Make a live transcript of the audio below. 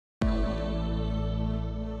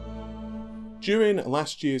During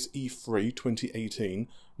last year's E3 2018,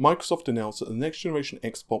 Microsoft announced that the next generation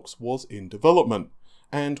Xbox was in development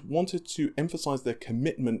and wanted to emphasize their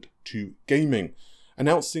commitment to gaming,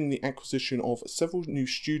 announcing the acquisition of several new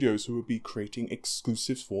studios who would be creating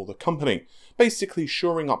exclusives for the company, basically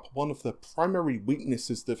shoring up one of the primary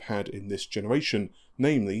weaknesses they've had in this generation,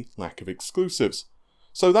 namely lack of exclusives.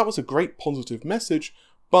 So that was a great positive message,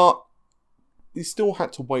 but we still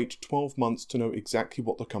had to wait 12 months to know exactly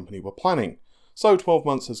what the company were planning. So 12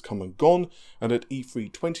 months has come and gone, and at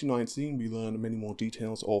E3 2019 we learn many more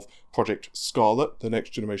details of Project Scarlett, the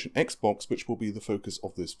next generation Xbox, which will be the focus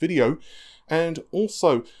of this video. And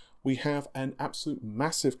also we have an absolute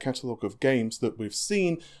massive catalogue of games that we've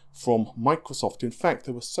seen from Microsoft. In fact,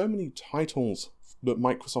 there were so many titles that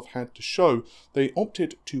Microsoft had to show, they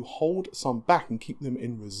opted to hold some back and keep them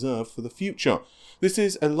in reserve for the future. This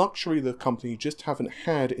is a luxury the company just haven't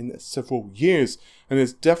had in several years, and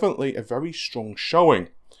is definitely a very strong showing.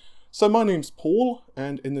 So my name's Paul,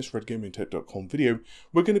 and in this RedGamingTech.com video,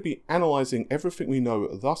 we're going to be analysing everything we know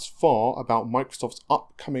thus far about Microsoft's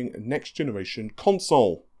upcoming next generation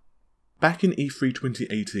console. Back in E3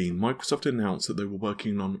 2018, Microsoft announced that they were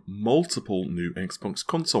working on multiple new Xbox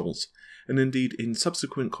consoles, and indeed in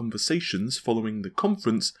subsequent conversations following the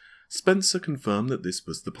conference, Spencer confirmed that this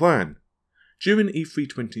was the plan. During E3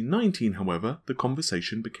 2019, however, the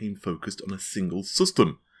conversation became focused on a single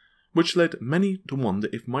system, which led many to wonder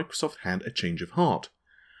if Microsoft had a change of heart.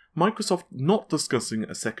 Microsoft not discussing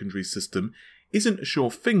a secondary system isn't a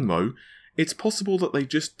sure thing though. It's possible that they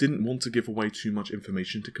just didn't want to give away too much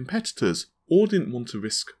information to competitors, or didn't want to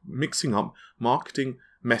risk mixing up marketing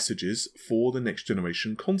messages for the next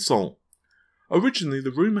generation console. Originally,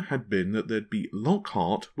 the rumour had been that there'd be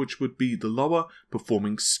Lockhart, which would be the lower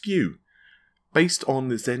performing SKU, based on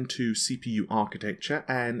the Zen 2 CPU architecture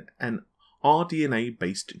and an RDNA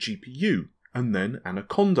based GPU, and then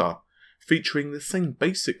Anaconda, featuring the same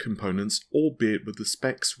basic components, albeit with the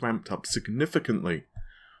specs ramped up significantly.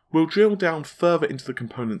 We'll drill down further into the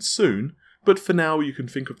components soon, but for now you can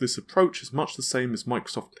think of this approach as much the same as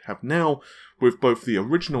Microsoft have now with both the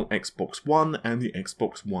original Xbox One and the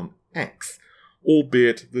Xbox One X,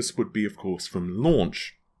 albeit this would be of course from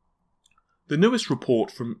launch. The newest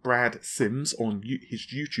report from Brad Sims on his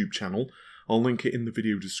YouTube channel, I'll link it in the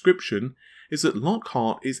video description, is that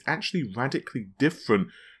Lockhart is actually radically different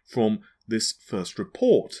from this first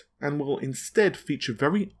report, and will instead feature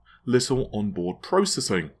very little onboard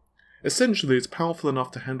processing. Essentially, it's powerful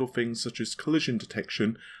enough to handle things such as collision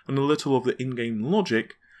detection and a little of the in-game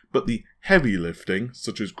logic, but the heavy lifting,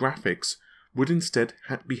 such as graphics, would instead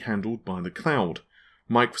be handled by the cloud,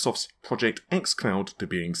 Microsoft's Project X Cloud to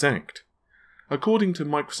be exact. According to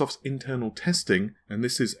Microsoft's internal testing, and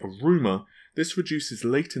this is a rumour, this reduces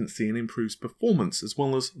latency and improves performance as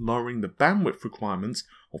well as lowering the bandwidth requirements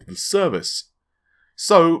of the service.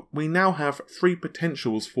 So, we now have three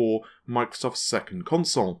potentials for Microsoft's second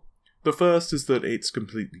console. The first is that it's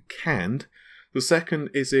completely canned. The second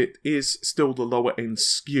is it is still the lower end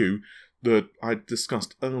SKU that I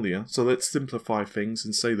discussed earlier. So let's simplify things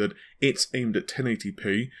and say that it's aimed at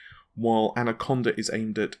 1080p, while Anaconda is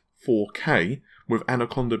aimed at 4K, with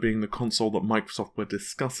Anaconda being the console that Microsoft were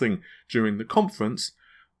discussing during the conference.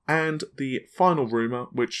 And the final rumour,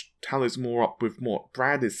 which tallies more up with what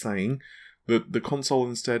Brad is saying, that the console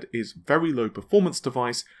instead is very low performance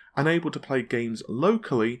device, unable to play games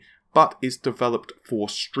locally, but is developed for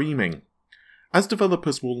streaming. As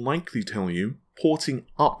developers will likely tell you, porting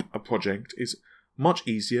up a project is much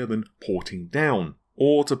easier than porting down.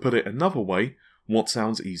 Or to put it another way, what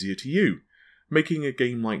sounds easier to you? Making a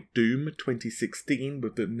game like Doom 2016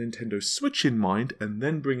 with the Nintendo Switch in mind and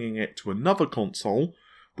then bringing it to another console,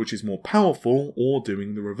 which is more powerful, or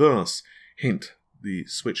doing the reverse. Hint, the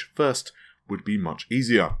Switch first would be much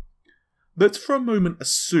easier. Let's for a moment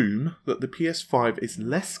assume that the PS5 is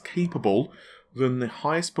less capable than the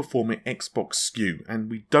highest performing Xbox SKU, and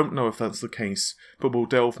we don't know if that's the case, but we'll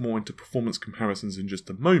delve more into performance comparisons in just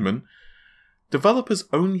a moment. Developers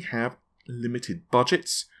only have limited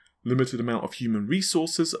budgets, limited amount of human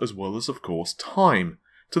resources, as well as of course time.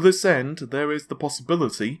 To this end, there is the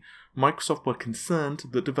possibility Microsoft were concerned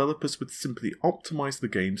that developers would simply optimize the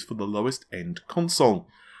games for the lowest end console.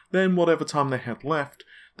 Then whatever time they had left,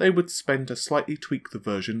 they would spend to slightly tweak the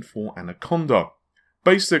version for Anaconda.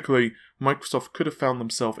 Basically, Microsoft could have found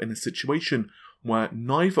themselves in a situation where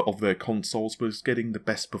neither of their consoles was getting the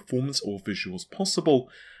best performance or visuals possible,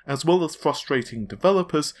 as well as frustrating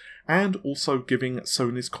developers and also giving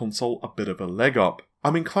Sony's console a bit of a leg up.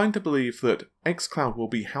 I'm inclined to believe that xCloud will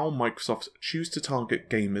be how Microsoft choose to target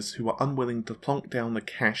gamers who are unwilling to plunk down the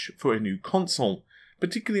cash for a new console,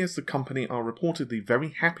 particularly as the company are reportedly very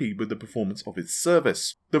happy with the performance of its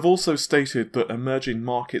service. They've also stated that emerging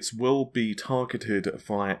markets will be targeted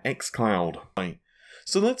via xCloud.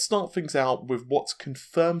 So let's start things out with what's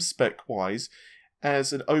confirmed spec-wise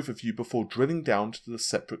as an overview before drilling down to the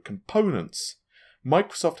separate components.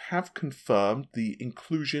 Microsoft have confirmed the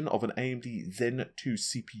inclusion of an AMD Zen 2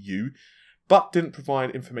 CPU, but didn't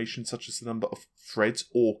provide information such as the number of threads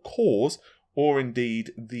or cores, or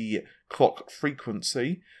indeed the clock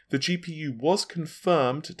frequency. The GPU was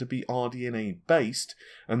confirmed to be RDNA based,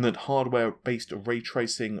 and that hardware-based ray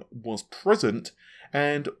tracing was present.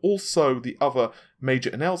 And also the other major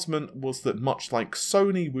announcement was that much like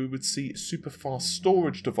Sony, we would see a super fast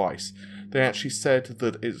storage device. They actually said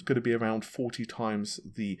that it's going to be around 40 times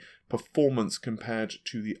the performance compared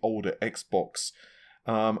to the older Xbox.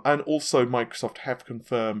 And also Microsoft have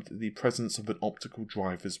confirmed the presence of an optical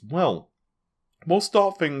drive as well. We'll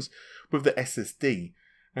start things with the SSD.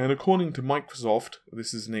 And according to Microsoft,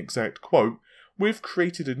 this is an exact quote, "We've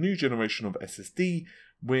created a new generation of SSD.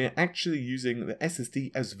 We're actually using the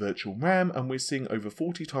SSD as virtual RAM, and we're seeing over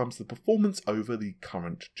 40 times the performance over the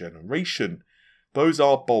current generation." Those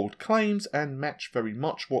are bold claims and match very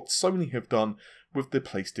much what Sony have done with the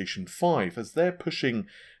PlayStation 5, as they're pushing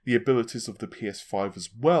the abilities of the PS5 as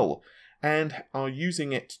well, and are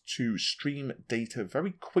using it to stream data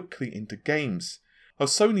very quickly into games. A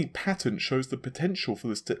Sony patent shows the potential for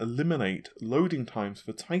this to eliminate loading times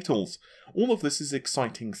for titles. All of this is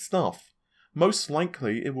exciting stuff. Most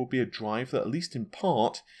likely it will be a drive that, at least in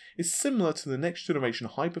part, is similar to the next generation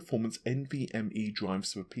high-performance NVMe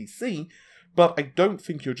drives for PC, but I don't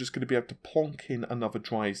think you're just going to be able to plonk in another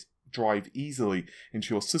drive easily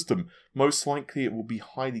into your system. Most likely it will be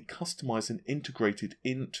highly customized and integrated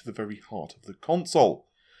into the very heart of the console.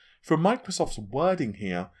 From Microsoft's wording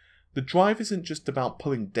here, the drive isn't just about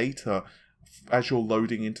pulling data as you're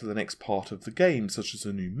loading into the next part of the game, such as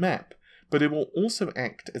a new map, but it will also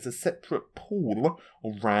act as a separate pool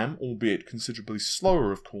of RAM, albeit considerably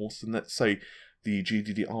slower of course than, let's say, the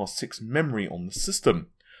GDDR6 memory on the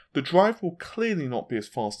system. The drive will clearly not be as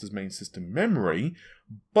fast as main system memory,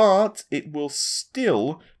 but it will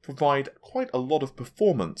still provide quite a lot of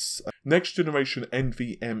performance. Next generation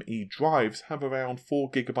NVMe drives have around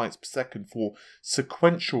 4 GB per second for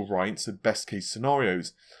sequential writes in best case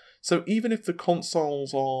scenarios. So even if the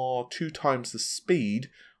consoles are 2 times the speed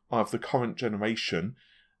of the current generation,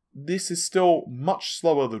 this is still much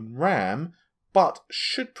slower than RAM, but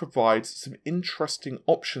should provide some interesting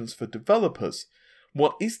options for developers.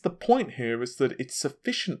 What is the point here is that it's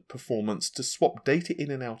sufficient performance to swap data in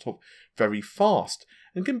and out of very fast,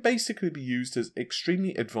 and can basically be used as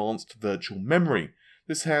extremely advanced virtual memory.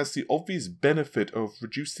 This has the obvious benefit of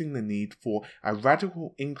reducing the need for a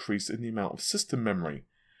radical increase in the amount of system memory.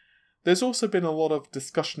 There's also been a lot of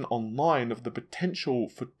discussion online of the potential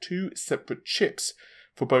for 2 separate chips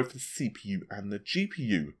for both the CPU and the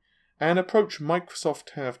GPU, an approach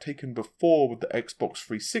Microsoft have taken before with the Xbox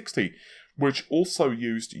 360, which also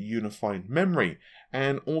used unified memory,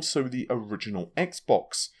 and also the original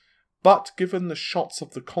Xbox. But given the shots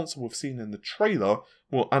of the console we've seen in the trailer,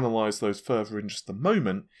 we'll analyse those further in just a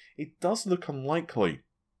moment, it does look unlikely.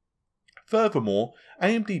 Furthermore,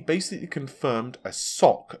 AMD basically confirmed a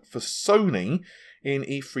SoC for Sony in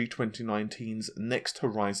E3 2019's Next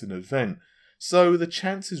Horizon event, so the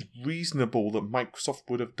chance is reasonable that Microsoft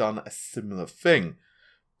would have done a similar thing.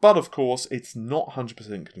 But of course, it's not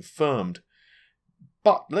 100% confirmed.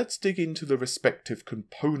 But let's dig into the respective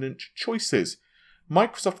component choices.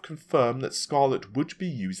 Microsoft confirmed that Scarlett would be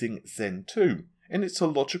using Zen 2, and it's a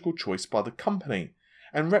logical choice by the company,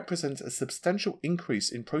 and represents a substantial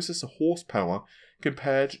increase in processor horsepower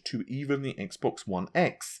compared to even the Xbox One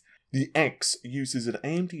X. The X uses an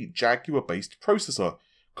AMD Jaguar-based processor,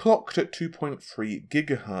 clocked at 2.3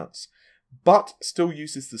 GHz, but still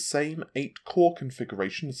uses the same 8-core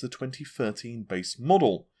configuration as the 2013 base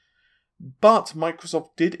model. But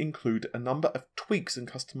Microsoft did include a number of tweaks and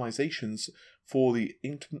customizations for the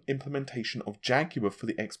implementation of Jaguar for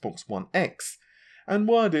the Xbox One X, and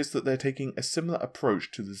word is that they're taking a similar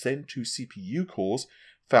approach to the Zen 2 CPU cores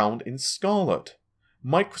found in Scarlett.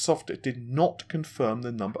 Microsoft did not confirm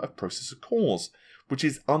the number of processor cores, which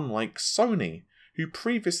is unlike Sony, who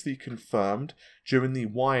previously confirmed during the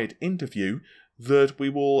Wired interview that we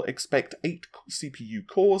will expect 8 CPU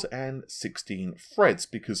cores and 16 threads,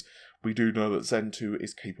 because we do know that Zen 2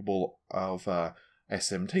 is capable of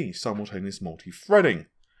SMT, simultaneous multi-threading.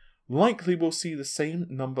 Likely we'll see the same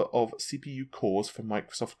number of CPU cores for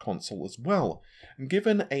Microsoft console as well, and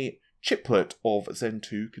given a chiplet of Zen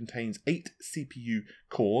 2 contains 8 CPU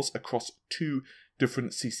cores across 2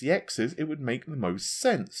 different CCXs, it would make the most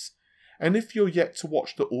sense. And if you're yet to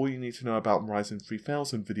watch the All You Need to Know About Ryzen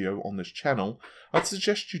 3000 video on this channel, I'd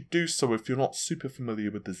suggest you do so if you're not super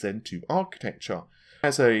familiar with the Zen 2 architecture.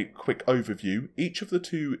 As a quick overview, each of the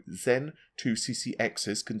two Zen 2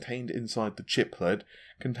 CCXs contained inside the chiplet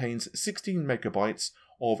contains 16 megabytes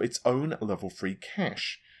of its own level 3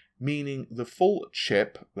 cache, meaning the full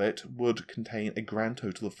chiplet would contain a grand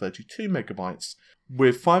total of 32 megabytes,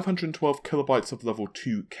 with 512 kilobytes of level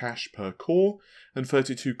 2 cache per core, and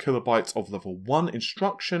 32 kilobytes of level 1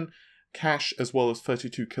 instruction cache, as well as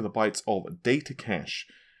 32 kilobytes of data cache.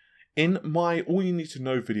 In my All You Need to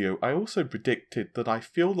Know video, I also predicted that I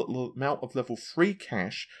feel that the amount of level 3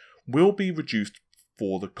 cache will be reduced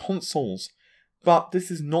for the consoles, but this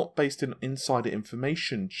is not based on insider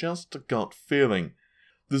information, just a gut feeling.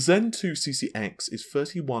 The Zen 2 CCX is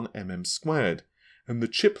 31mm squared, and the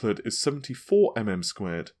chiplet is 74mm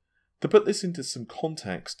squared. To put this into some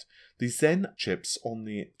context, the Zen chips on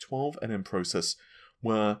the 12nm process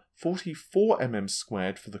were 44mm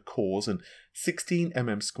squared for the cores and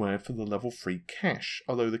 16mm squared for the level 3 cache,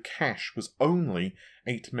 although the cache was only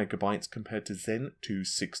 8 megabytes compared to Zen 2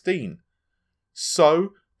 16.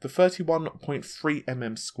 So, the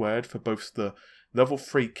 31.3mm squared for both the level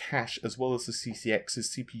 3 cache as well as the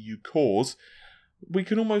CCX's CPU cores, we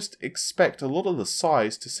can almost expect a lot of the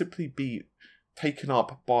size to simply be taken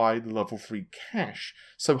up by the level 3 cache,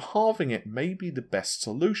 so halving it may be the best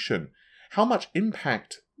solution. How much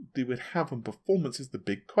impact it would have on performance is the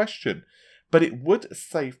big question, but it would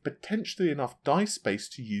save potentially enough die space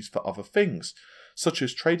to use for other things, such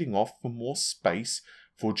as trading off for more space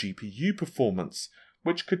for GPU performance,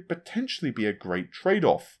 which could potentially be a great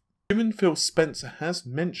trade-off. Given Phil Spencer has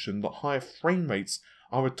mentioned that higher frame rates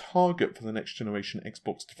are a target for the next generation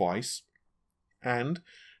Xbox device, and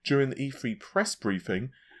during the E3 press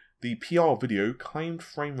briefing, the PR video claimed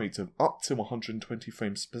frame rates of up to 120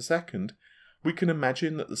 frames per second, we can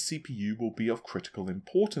imagine that the CPU will be of critical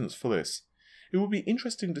importance for this. It will be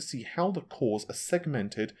interesting to see how the cores are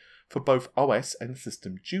segmented for both OS and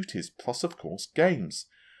system duties, plus of course games.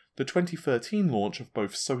 The 2013 launch of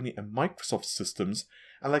both Sony and Microsoft systems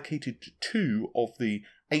allocated 2 of the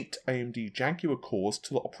 8 AMD Jaguar cores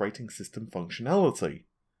to the operating system functionality.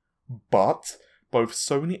 But both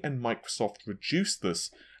Sony and Microsoft reduced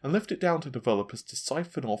this and left it down to developers to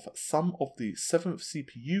siphon off some of the 7th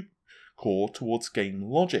CPU core towards game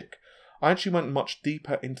logic. I actually went much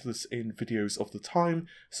deeper into this in videos of the time,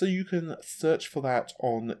 so you can search for that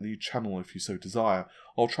on the channel if you so desire.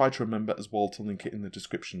 I'll try to remember as well to link it in the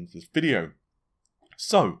description of this video.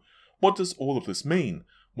 So, what does all of this mean?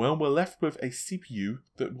 Well, we're left with a CPU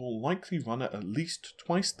that will likely run at least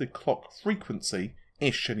twice the clock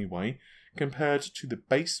frequency-ish anyway, compared to the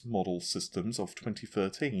base model systems of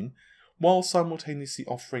 2013, while simultaneously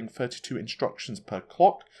offering 32 instructions per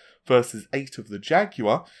clock versus 8 of the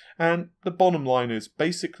Jaguar, and the bottom line is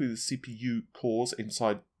basically the CPU cores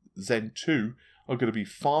inside Zen 2 are going to be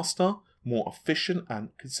faster, more efficient,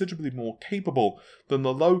 and considerably more capable than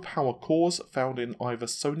the low power cores found in either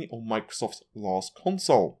Sony or Microsoft's last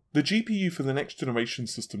console. The GPU for the next generation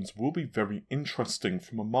systems will be very interesting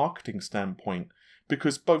from a marketing standpoint,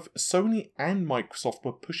 because both Sony and Microsoft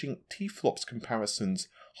were pushing T-flops comparisons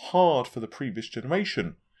hard for the previous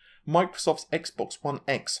generation. Microsoft's Xbox One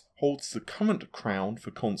X holds the current crown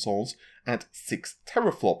for consoles at 6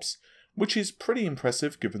 teraflops, which is pretty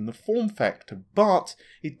impressive given the form factor, but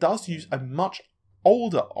it does use a much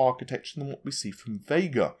older architecture than what we see from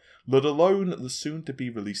Vega, let alone the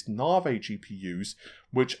soon-to-be released Navi GPUs,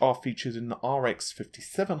 which are featured in the RX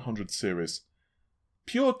 5700 series.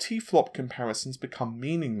 Pure T-flop comparisons become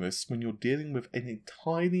meaningless when you're dealing with an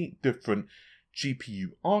entirely different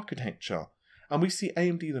GPU architecture, and we see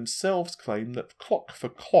AMD themselves claim that clock for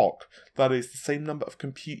clock, that is the same number of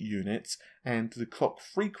compute units and the clock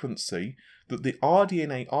frequency, that the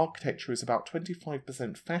RDNA architecture is about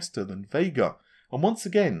 25% faster than Vega, and once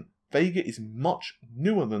again, Vega is much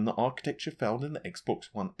newer than the architecture found in the Xbox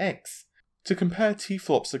One X. To compare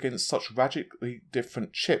T-flops against such radically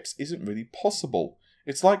different chips isn't really possible.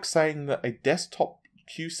 It's like saying that a desktop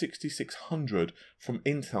Q6600 from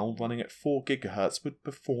Intel running at 4 GHz would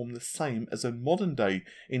perform the same as a modern day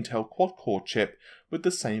Intel quad-core chip with the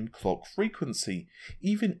same clock frequency,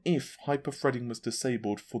 even if hyperthreading was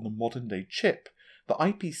disabled for the modern day chip. The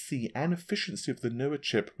IPC and efficiency of the newer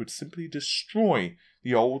chip would simply destroy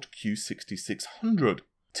the old Q6600.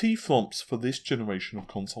 T-flops for this generation of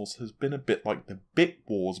consoles has been a bit like the bit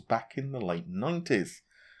wars back in the late 90s.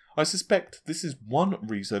 I suspect this is one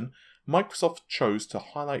reason Microsoft chose to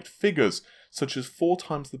highlight figures such as 4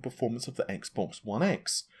 times the performance of the Xbox One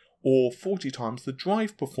X, or 40 times the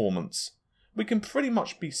drive performance. We can pretty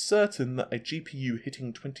much be certain that a GPU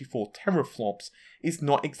hitting 24 teraflops is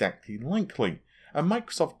not exactly likely, and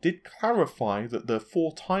Microsoft did clarify that the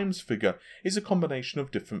 4 times figure is a combination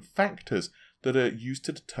of different factors that are used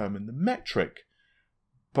to determine the metric,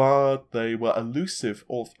 but they were elusive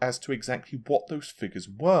as to exactly what those figures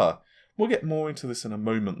were. We'll get more into this in a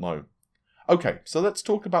moment though. Okay, so let's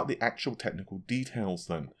talk about the actual technical details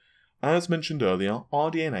then. As mentioned earlier,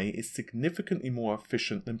 RDNA is significantly more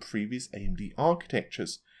efficient than previous AMD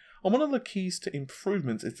architectures, and one of the keys to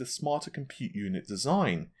improvements is the smarter compute unit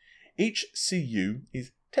design. Each CU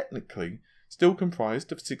is technically still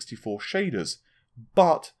comprised of 64 shaders,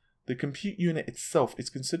 but the compute unit itself is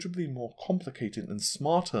considerably more complicated and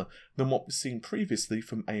smarter than what we've seen previously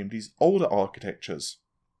from AMD's older architectures.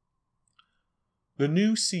 The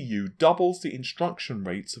new CU doubles the instruction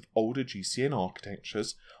rates of older GCN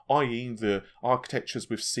architectures, i.e. the architectures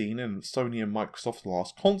we've seen in Sony and Microsoft's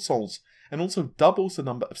last consoles, and also doubles the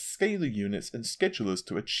number of scalar units and schedulers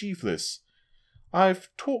to achieve this. I've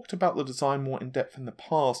talked about the design more in depth in the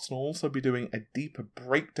past, and I'll also be doing a deeper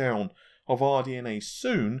breakdown of RDNA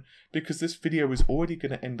soon, because this video is already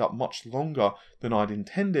going to end up much longer than I'd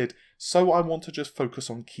intended, so I want to just focus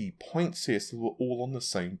on key points here so we're all on the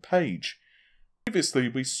same page. Previously,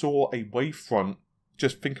 we saw a wavefront,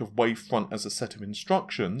 just think of wavefront as a set of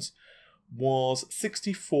instructions, was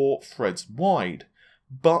 64 threads wide,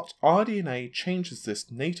 but RDNA changes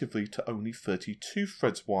this natively to only 32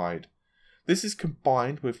 threads wide. This is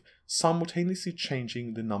combined with simultaneously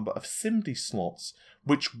changing the number of SIMD slots,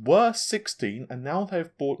 which were 16 and now they've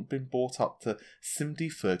been brought up to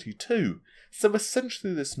SIMD 32. So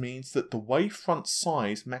essentially this means that the wavefront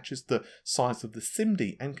size matches the size of the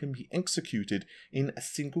SIMD and can be executed in a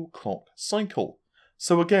single clock cycle.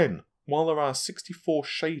 So again, while there are 64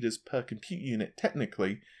 shaders per compute unit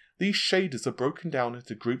technically, these shaders are broken down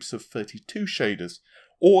into groups of 32 shaders,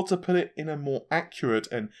 or to put it in a more accurate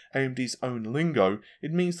and AMD's own lingo,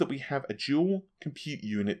 it means that we have a dual compute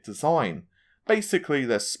unit design. Basically,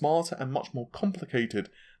 they're smarter and much more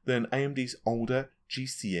complicated than AMD's older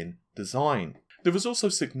GCN design. There was also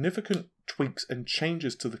significant tweaks and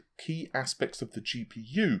changes to the key aspects of the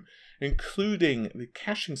GPU, including the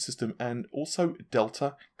caching system and also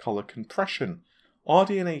delta color compression.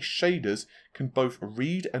 RDNA shaders can both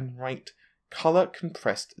read and write color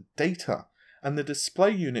compressed data, and the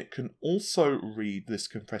display unit can also read this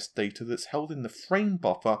compressed data that's held in the frame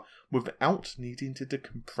buffer without needing to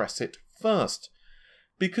decompress it first.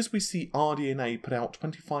 Because we see RDNA put out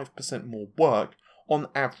 25% more work on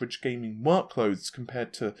average gaming workloads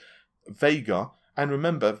compared to Vega, and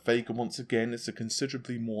remember, Vega once again is a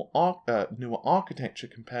considerably more newer architecture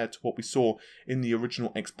compared to what we saw in the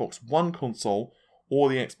original Xbox One console or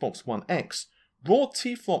the Xbox One X, raw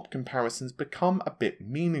T-flop comparisons become a bit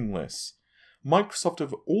meaningless. Microsoft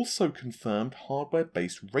have also confirmed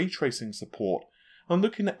hardware-based ray tracing support, and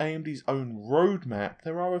looking at AMD's own roadmap,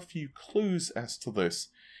 there are a few clues as to this.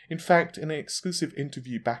 In fact, in an exclusive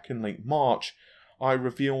interview back in late March, I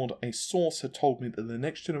revealed a source had told me that the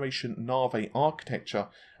next generation Navi architecture,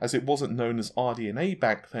 as it wasn't known as RDNA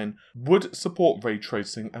back then, would support ray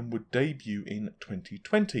tracing and would debut in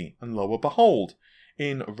 2020, and lo and behold,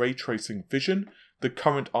 in ray tracing vision, the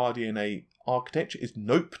current RDNA architecture is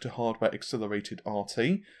nope to hardware accelerated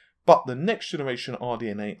RT, but the next generation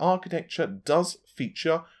RDNA architecture does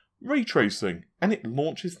feature ray tracing, and it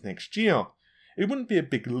launches next year. It wouldn't be a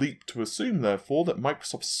big leap to assume, therefore, that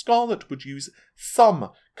Microsoft Scarlett would use some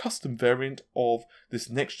custom variant of this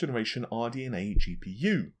next generation RDNA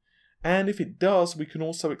GPU. And if it does, we can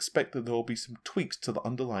also expect that there will be some tweaks to the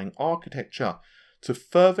underlying architecture to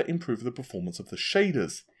further improve the performance of the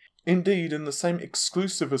shaders. Indeed, in the same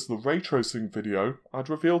exclusive as the ray tracing video, I'd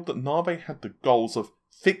revealed that Navi had the goals of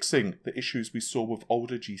fixing the issues we saw with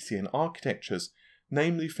older GCN architectures,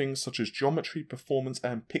 namely things such as geometry, performance,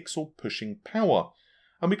 and pixel pushing power.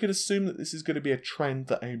 And we can assume that this is going to be a trend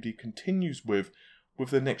that AMD continues with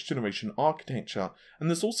the next generation architecture, and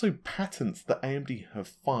there's also patents that AMD have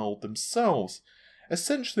filed themselves.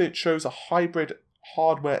 Essentially, it shows a hybrid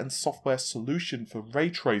hardware and software solution for ray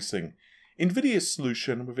tracing. NVIDIA's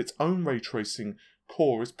solution with its own ray tracing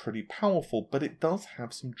core is pretty powerful, but it does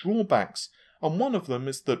have some drawbacks, and one of them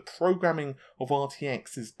is that programming of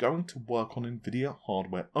RTX is going to work on NVIDIA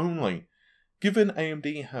hardware only. Given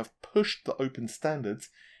AMD have pushed the open standards,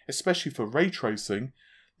 especially for ray tracing,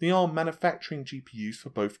 they are manufacturing GPUs for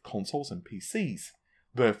both consoles and PCs.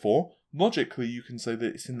 Therefore, logically you can say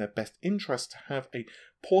that it's in their best interest to have a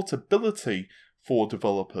portability for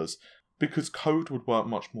developers, because code would work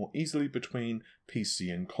much more easily between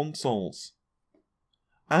PC and consoles.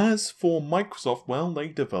 As for Microsoft, well, they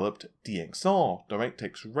developed DXR,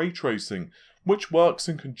 DirectX Ray Tracing, which works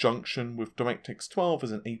in conjunction with DirectX 12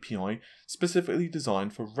 as an API specifically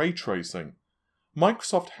designed for ray tracing.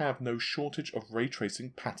 Microsoft have no shortage of ray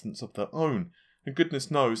tracing patents of their own, and goodness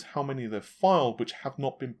knows how many they've filed which have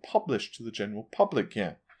not been published to the general public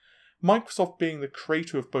yet. Microsoft, being the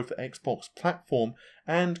creator of both the Xbox platform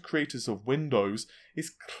and creators of Windows,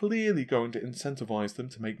 is clearly going to incentivize them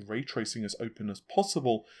to make ray tracing as open as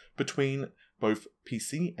possible between both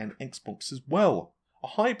PC and Xbox as well. A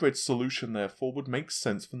hybrid solution, therefore, would make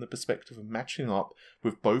sense from the perspective of matching up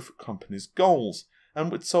with both companies' goals,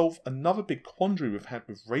 and would solve another big quandary we've had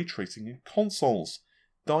with ray tracing in consoles: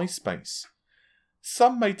 die space.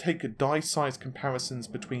 Some may take die size comparisons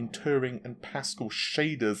between Turing and Pascal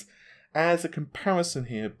shaders as a comparison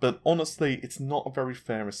here, but honestly it's not a very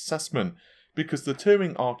fair assessment, because the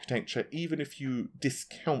Turing architecture, even if you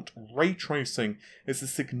discount ray tracing, is a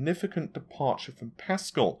significant departure from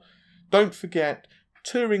Pascal. Don't forget,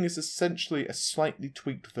 Turing is essentially a slightly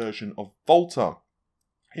tweaked version of Volta.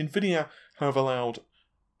 NVIDIA have allowed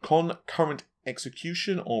concurrent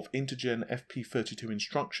execution of integer FP32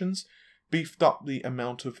 instructions, beefed up the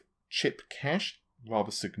amount of chip cache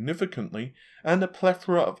rather significantly, and a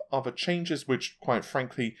plethora of other changes which, quite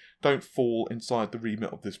frankly, don't fall inside the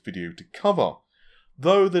remit of this video to cover.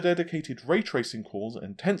 Though the dedicated ray tracing cores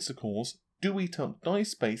and tensor cores do eat up die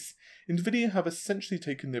space, NVIDIA have essentially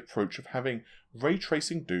taken the approach of having ray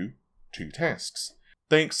tracing do two tasks.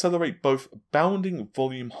 They accelerate both bounding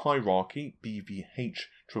volume hierarchy, BVH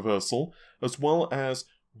traversal, as well as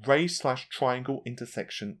ray/triangle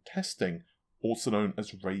intersection testing, also known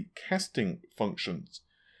as ray casting functions.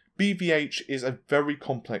 BVH is a very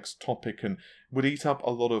complex topic and would eat up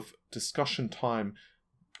a lot of discussion time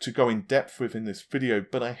to go in depth with in this video,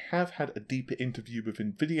 but I have had a deeper interview with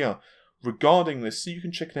NVIDIA regarding this, so you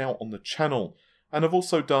can check it out on the channel. And I've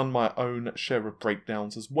also done my own share of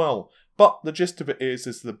breakdowns as well. But the gist of it is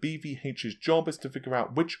the BVH's job is to figure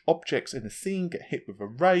out which objects in a scene get hit with a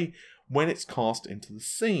ray when it's cast into the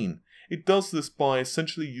scene. It does this by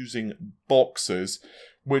essentially using boxes,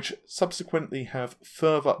 which subsequently have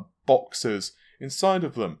further boxes inside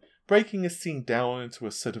of them, breaking a scene down into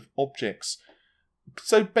a set of objects.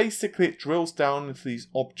 So basically it drills down into these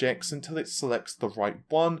objects until it selects the right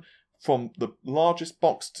one, from the largest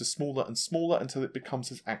box to smaller and smaller until it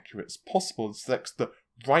becomes as accurate as possible and selects the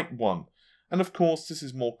right one. And of course this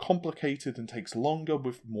is more complicated and takes longer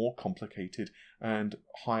with more complicated and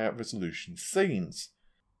higher resolution scenes.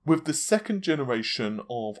 With the second generation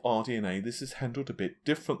of RDNA, this is handled a bit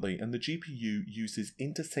differently, and the GPU uses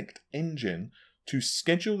Intersect Engine to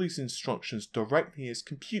schedule these instructions directly as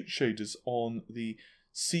compute shaders on the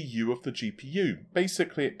CU of the GPU.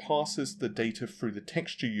 Basically, it passes the data through the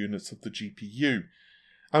texture units of the GPU.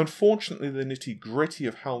 Unfortunately, the nitty-gritty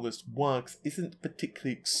of how this works isn't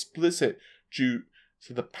particularly explicit due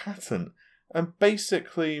to the pattern, and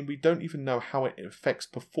basically we don't even know how it affects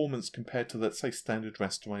performance compared to, let's say, standard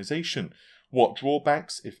rasterization, what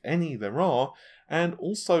drawbacks, if any, there are, and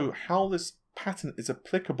also how this pattern is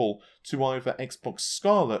applicable to either Xbox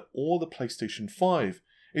Scarlett or the PlayStation 5.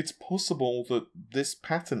 It's possible that this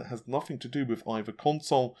pattern has nothing to do with either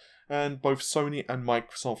console, and both Sony and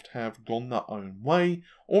Microsoft have gone their own way,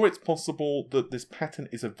 or it's possible that this pattern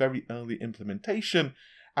is a very early implementation,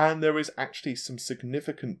 and there is actually some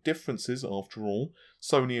significant differences after all.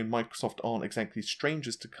 Sony and Microsoft aren't exactly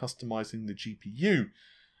strangers to customizing the GPU.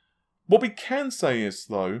 What we can say is,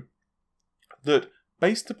 though, that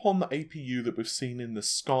based upon the APU that we've seen in the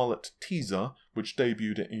Scarlett teaser, which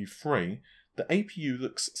debuted at E3, the APU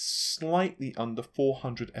looks slightly under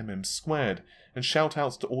 400 squared, and shout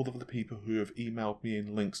outs to all of the people who have emailed me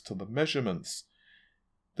in links to the measurements.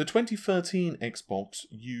 The 2013 Xbox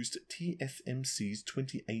used TSMC's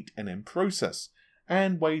 28nm process,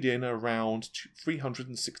 and weighed in around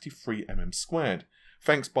 363 squared,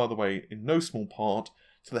 thanks, by the way, in no small part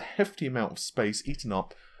to the hefty amount of space eaten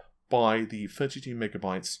up by the 32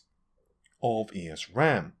 megabytes of ES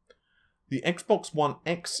RAM. The Xbox One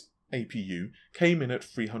X APU came in at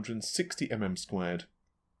 360 squared,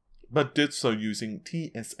 but did so using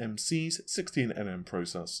TSMC's 16nm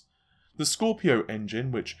process. The Scorpio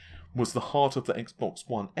engine, which was the heart of the Xbox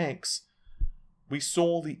One X, we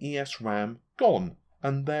saw the ES RAM gone,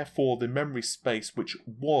 and therefore the memory space which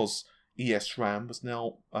was ES RAM was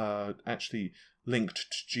now actually linked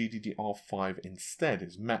to GDDR5 instead,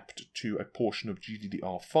 is mapped to a portion of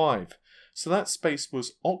GDDR5. So that space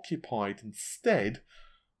was occupied instead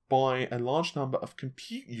by a large number of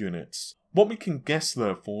compute units. What we can guess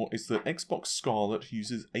therefore is that Xbox Scarlett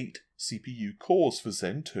uses 8 CPU cores for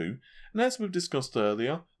Zen 2, and as we've discussed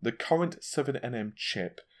earlier, the current 7nm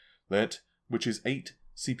chip, which is 8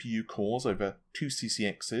 CPU cores over 2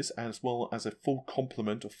 CCXs, as well as a full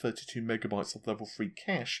complement of 32MB of level 3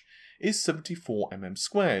 cache, is 74mm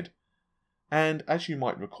squared. And as you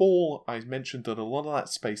might recall, I mentioned that a lot of that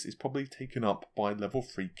space is probably taken up by level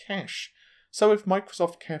 3 cache. So if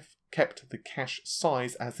Microsoft kept the cache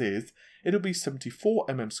size as is, it'll be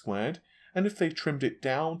 74mm squared, and if they trimmed it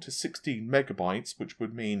down to 16MB, which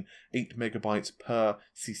would mean 8MB per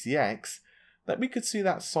CCX, then we could see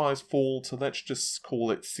that size fall to, let's just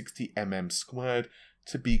call it 60mm squared,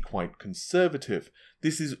 to be quite conservative.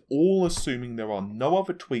 This is all assuming there are no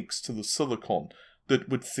other tweaks to the silicon that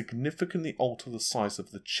would significantly alter the size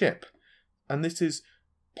of the chip, and this is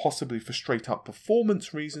possibly for straight up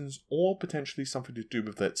performance reasons or potentially something to do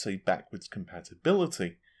with, let's say, backwards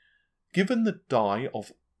compatibility. Given the die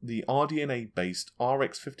of the RDNA based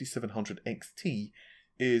RX 5700 XT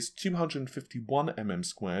is 251mm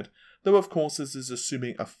squared, though of course this is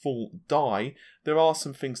assuming a full die, there are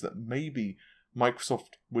some things that maybe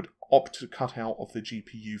Microsoft would opt to cut out of the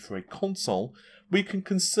GPU for a console. We can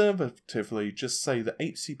conservatively just say that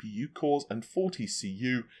 8 CPU cores and 40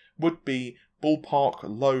 CU would be ballpark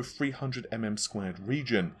low 300mm squared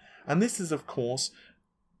region, and this is of course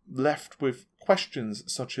left with questions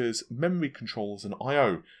such as memory controllers and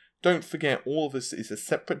I/O. Don't forget, all of this is a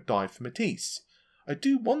separate die for Matisse. I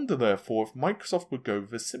do wonder therefore if Microsoft would go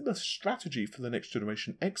with a similar strategy for the next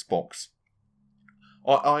generation Xbox.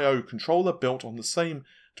 Our I/O controller built on the same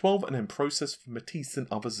 12nm processor for Matisse and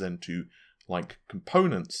other Zen 2-like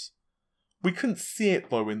components. We couldn't see it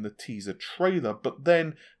though in the teaser trailer, but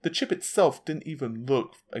then the chip itself didn't even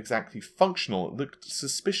look exactly functional. It looked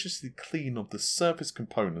suspiciously clean of the surface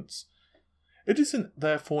components. It isn't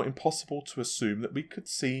therefore impossible to assume that we could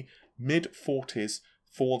see mid-40s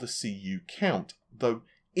for the CU count, though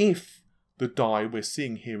if the die we're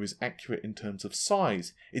seeing here is accurate in terms of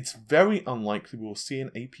size, it's very unlikely we'll see an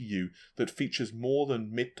APU that features more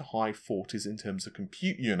than mid to high 40s in terms of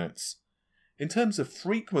compute units. In terms of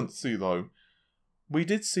frequency though, we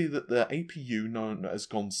did see that the APU known as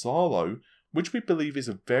Gonzalo, which we believe is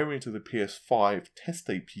a variant of the PS5 test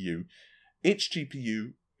APU, its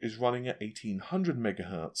GPU is running at 1800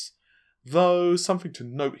 MHz. Though something to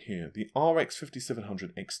note here, the RX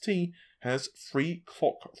 5700 XT has 3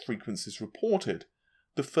 clock frequencies reported.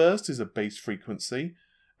 The first is a base frequency,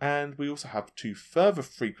 and we also have 2 further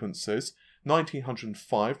frequencies,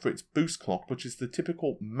 1905 for its boost clock, which is the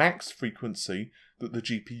typical max frequency that the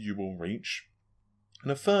GPU will reach,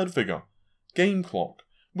 and a third figure, game clock,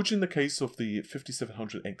 which in the case of the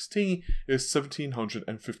 5700 XT is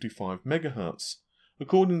 1755 MHz.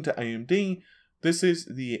 According to AMD, this is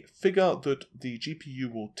the figure that the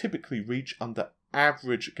GPU will typically reach under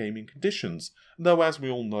average gaming conditions, though as we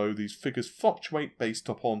all know these figures fluctuate based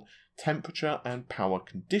upon temperature and power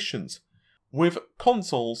conditions. With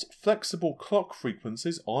consoles, flexible clock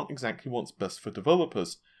frequencies aren't exactly what's best for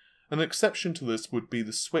developers. An exception to this would be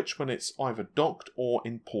the Switch when it's either docked or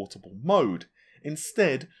in portable mode.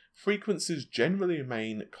 Instead, frequencies generally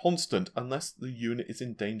remain constant unless the unit is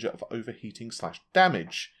in danger of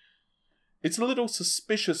overheating/damage. It's a little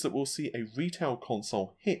suspicious that we'll see a retail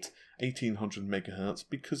console hit 1800 MHz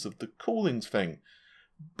because of the cooling thing,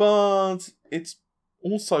 but it's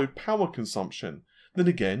also power consumption. Then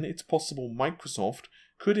again, it's possible Microsoft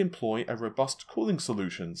could employ a robust cooling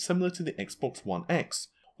solution similar to the Xbox One X,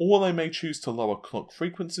 or they may choose to lower clock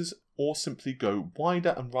frequencies or simply go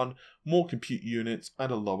wider and run more compute units at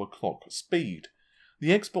a lower clock speed.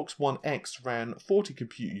 The Xbox One X ran 40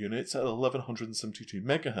 compute units at 1172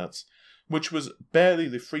 MHz, which was barely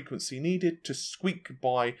the frequency needed to squeak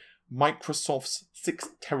by Microsoft's 6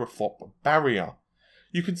 teraflop barrier.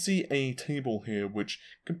 You can see a table here which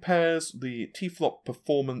compares the T-flop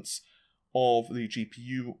performance of the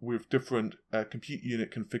GPU with different compute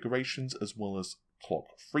unit configurations as well as clock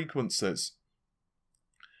frequencies.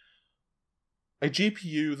 A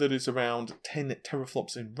GPU that is around 10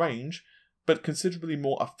 teraflops in range, but considerably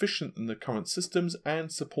more efficient than the current systems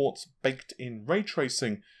and supports baked-in ray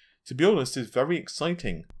tracing, to be honest, is very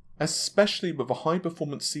exciting, especially with a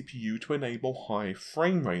high-performance CPU to enable high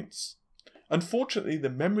frame rates. Unfortunately, the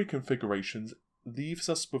memory configurations leaves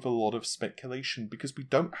us with a lot of speculation because we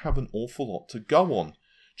don't have an awful lot to go on.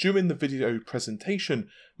 During the video presentation,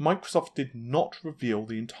 Microsoft did not reveal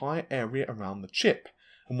the entire area around the chip,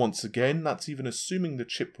 and once again, that's even assuming the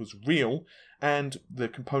chip was real and the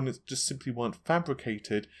components just simply weren't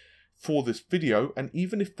fabricated for this video, and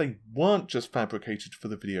even if they weren't just fabricated for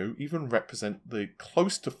the video, even represent the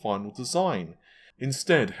close to final design.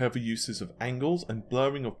 Instead, heavy uses of angles and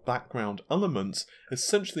blurring of background elements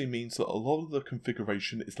essentially means that a lot of the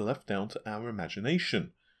configuration is left down to our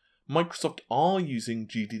imagination. Microsoft are using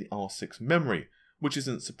GDDR6 memory, which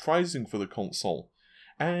isn't surprising for the console,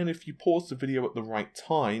 and if you pause the video at the right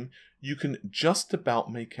time, you can just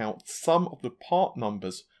about make out some of the part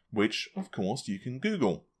numbers, which of course you can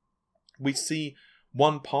Google. We see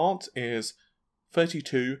one part is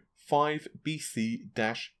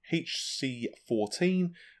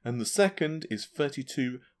 325BC-HC14, and the second is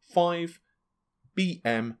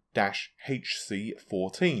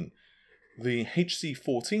 325BM-HC14. The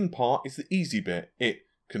HC14 part is the easy bit. It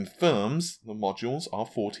confirms the modules are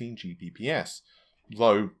 14 Gbps,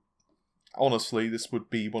 though honestly this would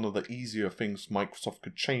be one of the easier things Microsoft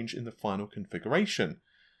could change in the final configuration.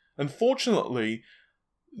 Unfortunately,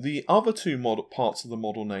 the other two parts of the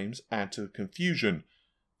model names add to the confusion.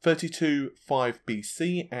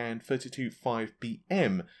 325BC and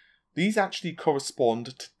 325BM. These actually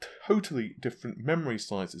correspond to totally different memory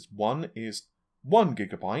sizes. One is 1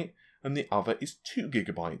 GB and the other is 2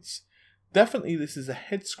 GB. Definitely this is a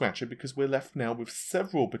head scratcher because we're left now with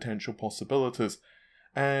several potential possibilities,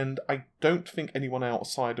 and I don't think anyone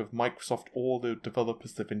outside of Microsoft or the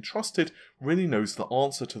developers they've entrusted really knows the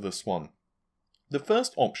answer to this one. The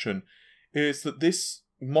first option is that this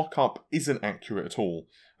mock-up isn't accurate at all,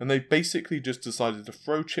 and they basically just decided to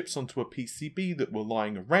throw chips onto a PCB that were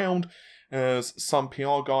lying around, as some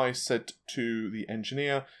PR guy said to the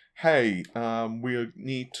engineer, hey, we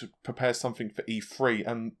need to prepare something for E3,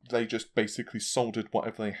 and they just basically soldered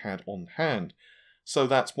whatever they had on hand. So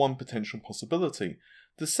that's one potential possibility.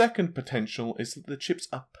 The second potential is that the chips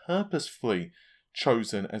are purposefully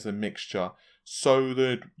chosen as a mixture so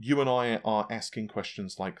that you and I are asking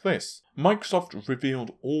questions like this. Microsoft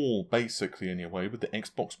revealed all, basically anyway, with the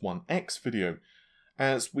Xbox One X video,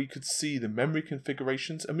 as we could see the memory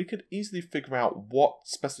configurations and we could easily figure out what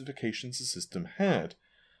specifications the system had.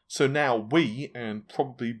 So now we, and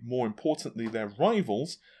probably more importantly their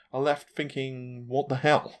rivals, are left thinking, what the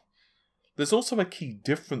hell? There's also a key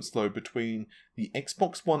difference though between the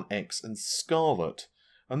Xbox One X and Scarlett,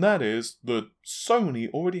 and that is that Sony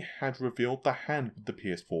already had revealed their hand with the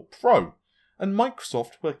PS4 Pro, and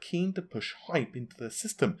Microsoft were keen to push hype into their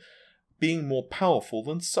system, being more powerful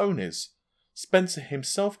than Sony's. Spencer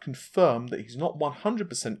himself confirmed that he's not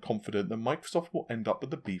 100% confident that Microsoft will end up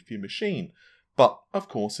with a beefier machine, but of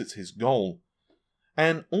course it's his goal.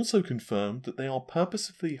 And also confirmed that they are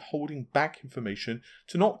purposefully holding back information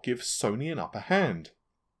to not give Sony an upper hand.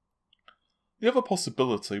 The other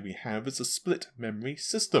possibility we have is a split memory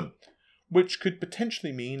system, which could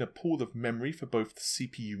potentially mean a pool of memory for both the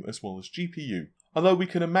CPU as well as GPU, although we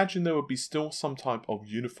can imagine there would be still some type of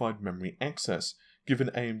unified memory access.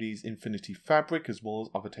 Given AMD's Infinity Fabric as well as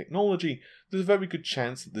other technology, there's a very good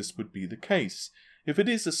chance that this would be the case. If it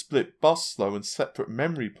is a split bus though and separate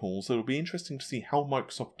memory pools, it will be interesting to see how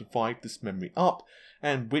Microsoft divide this memory up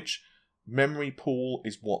and which memory pool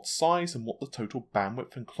is what size and what the total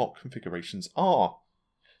bandwidth and clock configurations are.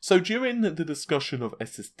 So during the discussion of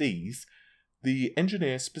SSDs, the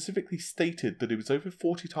engineer specifically stated that it was over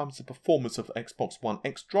 40 times the performance of the Xbox One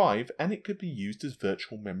X drive and it could be used as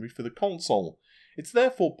virtual memory for the console. It's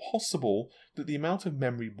therefore possible that the amount of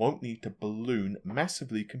memory won't need to balloon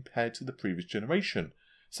massively compared to the previous generation,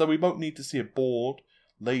 so we won't need to see a board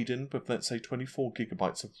laden with, let's say, 24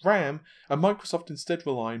 GB of RAM, and Microsoft instead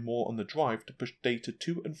rely more on the drive to push data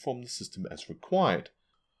to and from the system as required.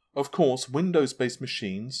 Of course, Windows-based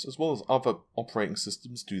machines, as well as other operating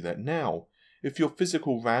systems, do that now. If your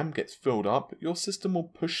physical RAM gets filled up, your system will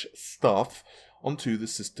push stuff onto the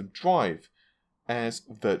system drive as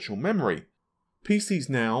virtual memory. PCs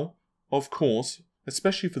now, of course,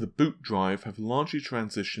 especially for the boot drive, have largely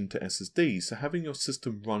transitioned to SSD, so having your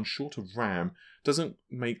system run short of RAM doesn't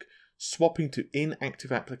make swapping to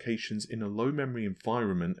inactive applications in a low memory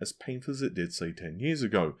environment as painful as it did say 10 years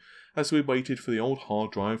ago, as we waited for the old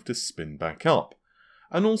hard drive to spin back up.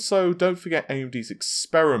 And also, don't forget AMD's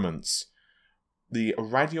experiments. The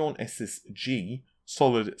Radeon SSG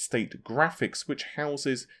solid-state graphics, which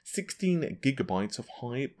houses 16 GB of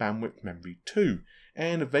high bandwidth memory too,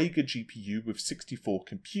 and a Vega GPU with 64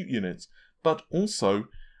 compute units, but also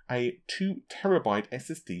a 2 TB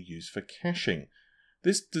SSD used for caching.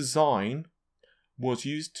 This design was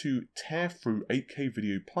used to tear through 8K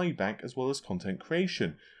video playback as well as content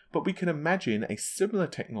creation, but we can imagine a similar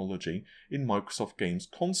technology in Microsoft Games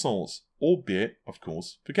consoles, albeit, of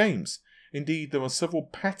course, for games. Indeed, there are several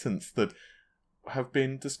patents that have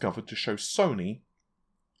been discovered to show Sony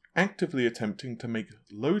actively attempting to make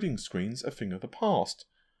loading screens a thing of the past,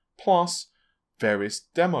 plus various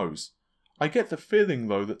demos. I get the feeling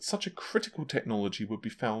though that such a critical technology would be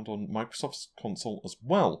found on Microsoft's console as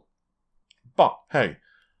well. But hey,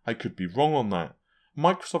 I could be wrong on that.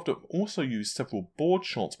 Microsoft have also used several board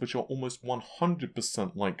shots which are almost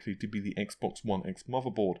 100% likely to be the Xbox One X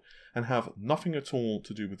motherboard and have nothing at all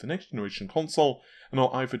to do with the next generation console and are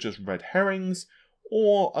either just red herrings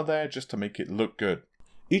or are there just to make it look good.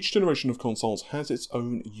 Each generation of consoles has its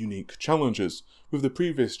own unique challenges. With the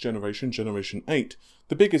previous generation, Generation 8,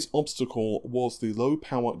 the biggest obstacle was the low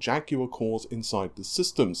power Jaguar cores inside the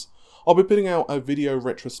systems. I'll be putting out a video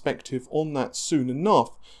retrospective on that soon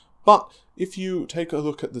enough, but if you take a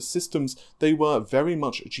look at the systems, they were very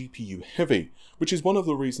much GPU heavy, which is one of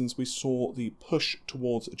the reasons we saw the push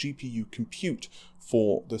towards GPU compute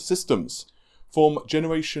for the systems. From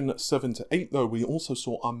Generation 7 to 8 though, we also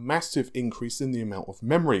saw a massive increase in the amount of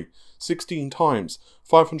memory, 16 times,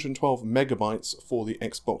 512 megabytes for the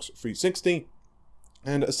Xbox 360,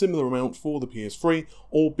 and a similar amount for the PS3,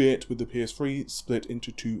 albeit with the PS3 split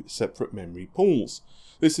into two separate memory pools.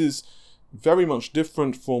 This is very much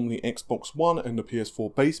different from the Xbox One and the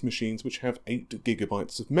PS4 base machines, which have 8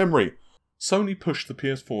 gigabytes of memory. Sony pushed the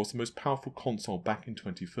PS4 as the most powerful console back in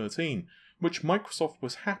 2013, which Microsoft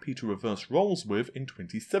was happy to reverse roles with in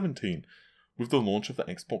 2017, with the launch of the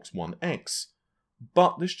Xbox One X.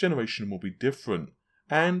 But this generation will be different,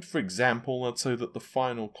 and for example, let's say that the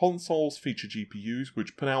final consoles feature GPUs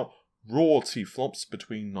which put out raw T-flops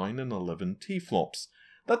between 9 and 11 T-flops.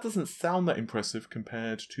 That doesn't sound that impressive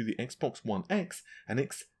compared to the Xbox One X and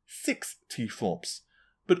its 6 T-flops.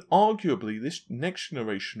 But arguably, this next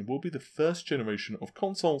generation will be the first generation of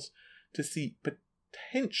consoles to see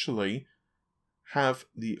potentially have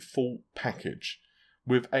the full package,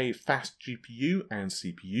 with a fast GPU and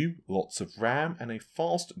CPU, lots of RAM, and a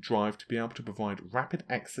fast drive to be able to provide rapid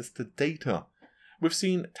access to data. We've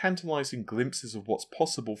seen tantalizing glimpses of what's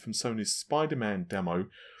possible from Sony's Spider-Man demo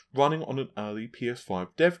running on an early PS5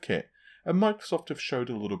 dev kit, and Microsoft have showed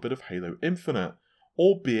a little bit of Halo Infinite,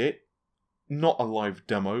 albeit not a live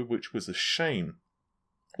demo, which was a shame.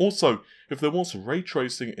 Also, if there was ray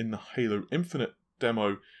tracing in the Halo Infinite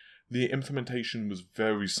demo, the implementation was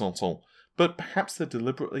very subtle, but perhaps they're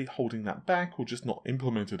deliberately holding that back or just not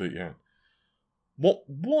implemented it yet. What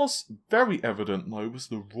was very evident though was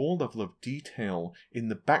the raw level of detail in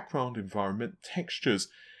the background environment textures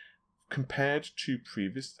compared to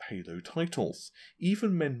previous Halo titles.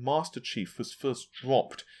 Even when Master Chief was first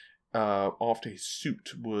dropped after his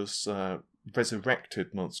suit was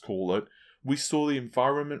resurrected, let's call it, we saw the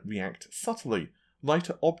environment react subtly.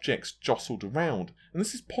 Lighter objects jostled around, and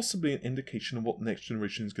this is possibly an indication of what the next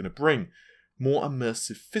generation is going to bring. More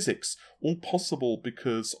immersive physics, all possible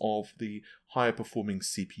because of the higher performing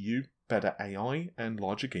CPU, better AI, and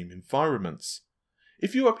larger game environments.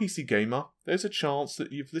 If you're a PC gamer, there's a chance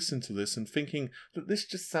that you've listened to this and thinking that this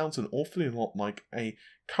just sounds an awfully lot like a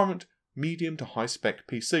current medium to high spec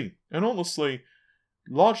PC, and honestly,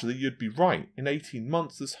 largely you'd be right. In 18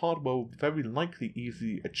 months, this hardware will very likely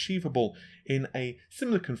easily achievable in a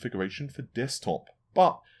similar configuration for desktop.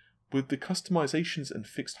 But with the customizations and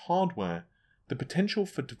fixed hardware, the potential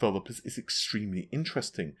for developers is extremely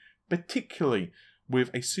interesting, particularly with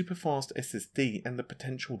a super fast SSD and the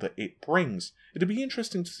potential that it brings. It'll be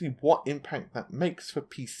interesting to see what impact that makes for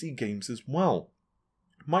PC games as well.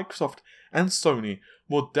 Microsoft and Sony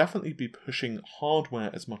will definitely be pushing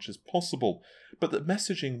hardware as much as possible, but the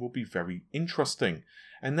messaging will be very interesting.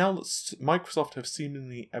 And now that Microsoft have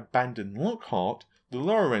seemingly abandoned Lockhart, the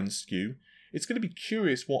lower end SKU, it's going to be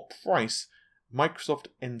curious what price Microsoft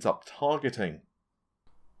ends up targeting.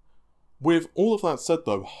 With all of that said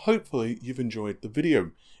though, hopefully you've enjoyed the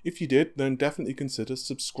video. If you did, then definitely consider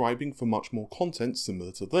subscribing for much more content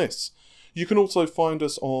similar to this. You can also find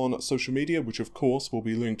us on social media, which of course will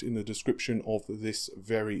be linked in the description of this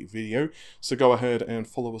very video, so go ahead and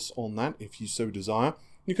follow us on that if you so desire.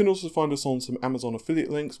 You can also find us on some Amazon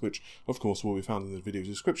affiliate links, which of course will be found in the video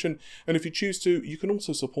description, and if you choose to, you can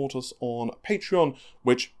also support us on Patreon,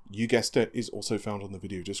 which, you guessed it, is also found on the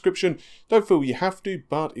video description. Don't feel you have to,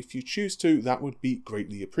 but if you choose to, that would be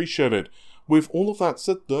greatly appreciated. With all of that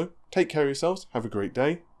said though, take care of yourselves, have a great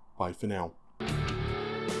day, bye for now.